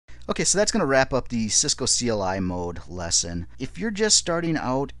Okay, so that's going to wrap up the Cisco CLI mode lesson. If you're just starting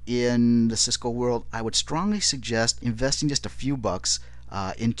out in the Cisco world, I would strongly suggest investing just a few bucks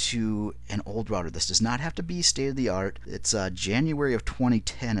into an old router. This does not have to be state of the art. It's January of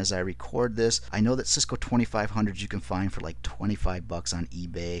 2010 as I record this. I know that Cisco 2500s you can find for like 25 bucks on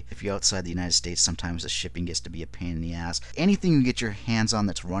eBay. If you're outside the United States, sometimes the shipping gets to be a pain in the ass. Anything you get your hands on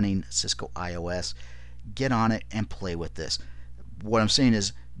that's running Cisco iOS, get on it and play with this. What I'm saying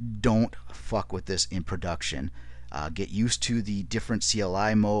is, don't fuck with this in production. Get used to the different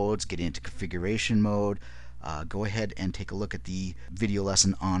CLI modes, get into configuration mode. Go ahead and take a look at the video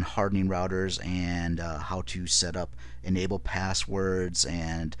lesson on hardening routers and how to set up enable passwords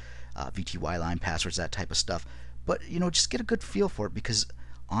and VTY line passwords, that type of stuff. But just get a good feel for it, because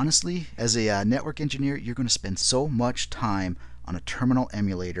honestly, as a network engineer, you're going to spend so much time on a terminal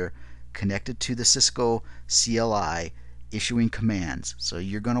emulator connected to the Cisco CLI issuing commands. So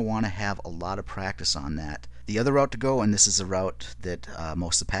you're going to want to have a lot of practice on that. The other route to go, and this is a route that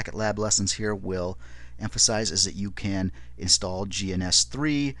most of the Packet Lab lessons here will emphasize, is that you can install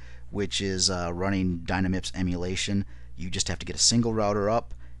GNS3, which is running Dynamips emulation. You just have to get a single router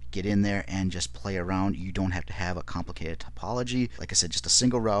up, get in there and just play around. You don't have to have a complicated topology. Like I said, just a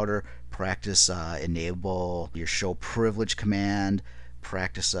single router. Practice enable your show privilege command,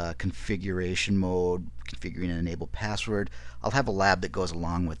 practice configuration mode, configuring an enable password. I'll have a lab that goes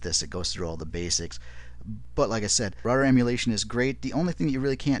along with this. It goes through all the basics. But like I said, router emulation is great. The only thing that you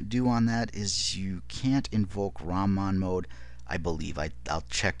really can't do on that is you can't invoke ROMmon mode, I believe. I'll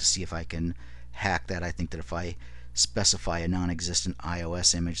check to see if I can hack that. I think that if I specify a non-existent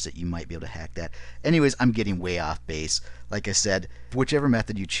iOS image that you might be able to hack that. Anyways, I'm getting way off base. Like I said, whichever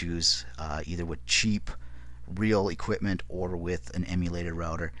method you choose, either with cheap real equipment or with an emulated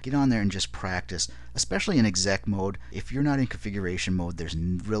router, get on there and just practice, especially in exec mode. If you're not in configuration mode, there's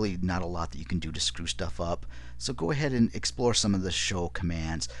really not a lot that you can do to screw stuff up. So go ahead and explore some of the show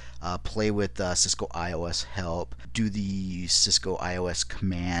commands. Play with Cisco iOS help. Do the Cisco iOS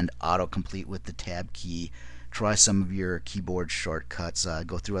command autocomplete with the tab key. Try some of your keyboard shortcuts.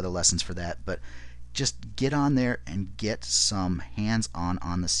 Go through other lessons for that. But just get on there and get some hands-on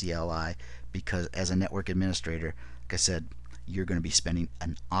on the CLI, because as a network administrator, like I said, you're going to be spending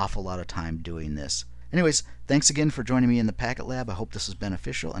an awful lot of time doing this. Anyways, thanks again for joining me in the Packet Lab. I hope this was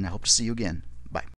beneficial, and I hope to see you again. Bye.